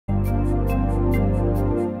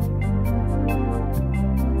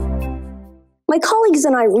My colleagues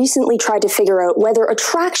and I recently tried to figure out whether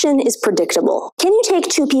attraction is predictable. Can you take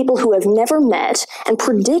two people who have never met and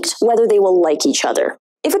predict whether they will like each other?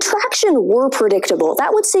 If attraction were predictable,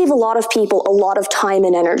 that would save a lot of people a lot of time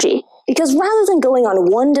and energy. Because rather than going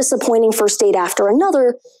on one disappointing first date after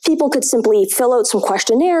another, people could simply fill out some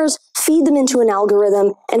questionnaires, feed them into an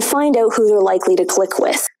algorithm, and find out who they're likely to click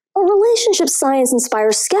with. But relationship science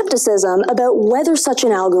inspires skepticism about whether such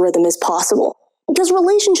an algorithm is possible. Because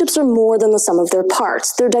relationships are more than the sum of their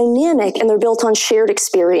parts. They're dynamic and they're built on shared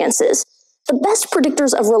experiences. The best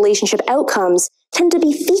predictors of relationship outcomes tend to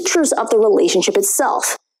be features of the relationship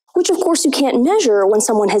itself, which of course you can't measure when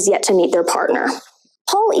someone has yet to meet their partner.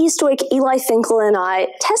 Paul Eastwick, Eli Finkel, and I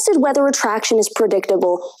tested whether attraction is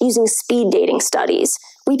predictable using speed dating studies.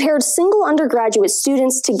 We paired single undergraduate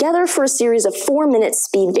students together for a series of 4-minute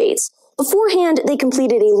speed dates. Beforehand, they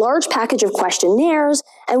completed a large package of questionnaires,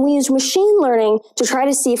 and we used machine learning to try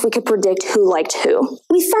to see if we could predict who liked who.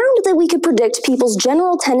 We found that we could predict people's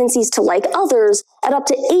general tendencies to like others at up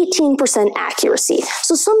to 18% accuracy,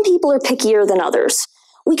 so some people are pickier than others.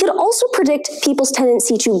 We could also predict people's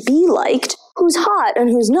tendency to be liked, who's hot and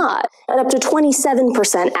who's not, at up to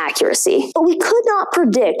 27% accuracy. But we could not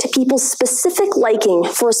predict people's specific liking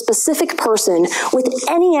for a specific person with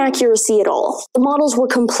any accuracy at all. The models were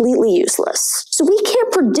completely useless. So we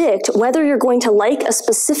can't predict whether you're going to like a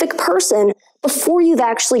specific person before you've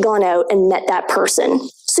actually gone out and met that person,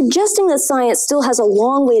 suggesting that science still has a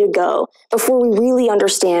long way to go before we really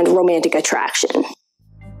understand romantic attraction.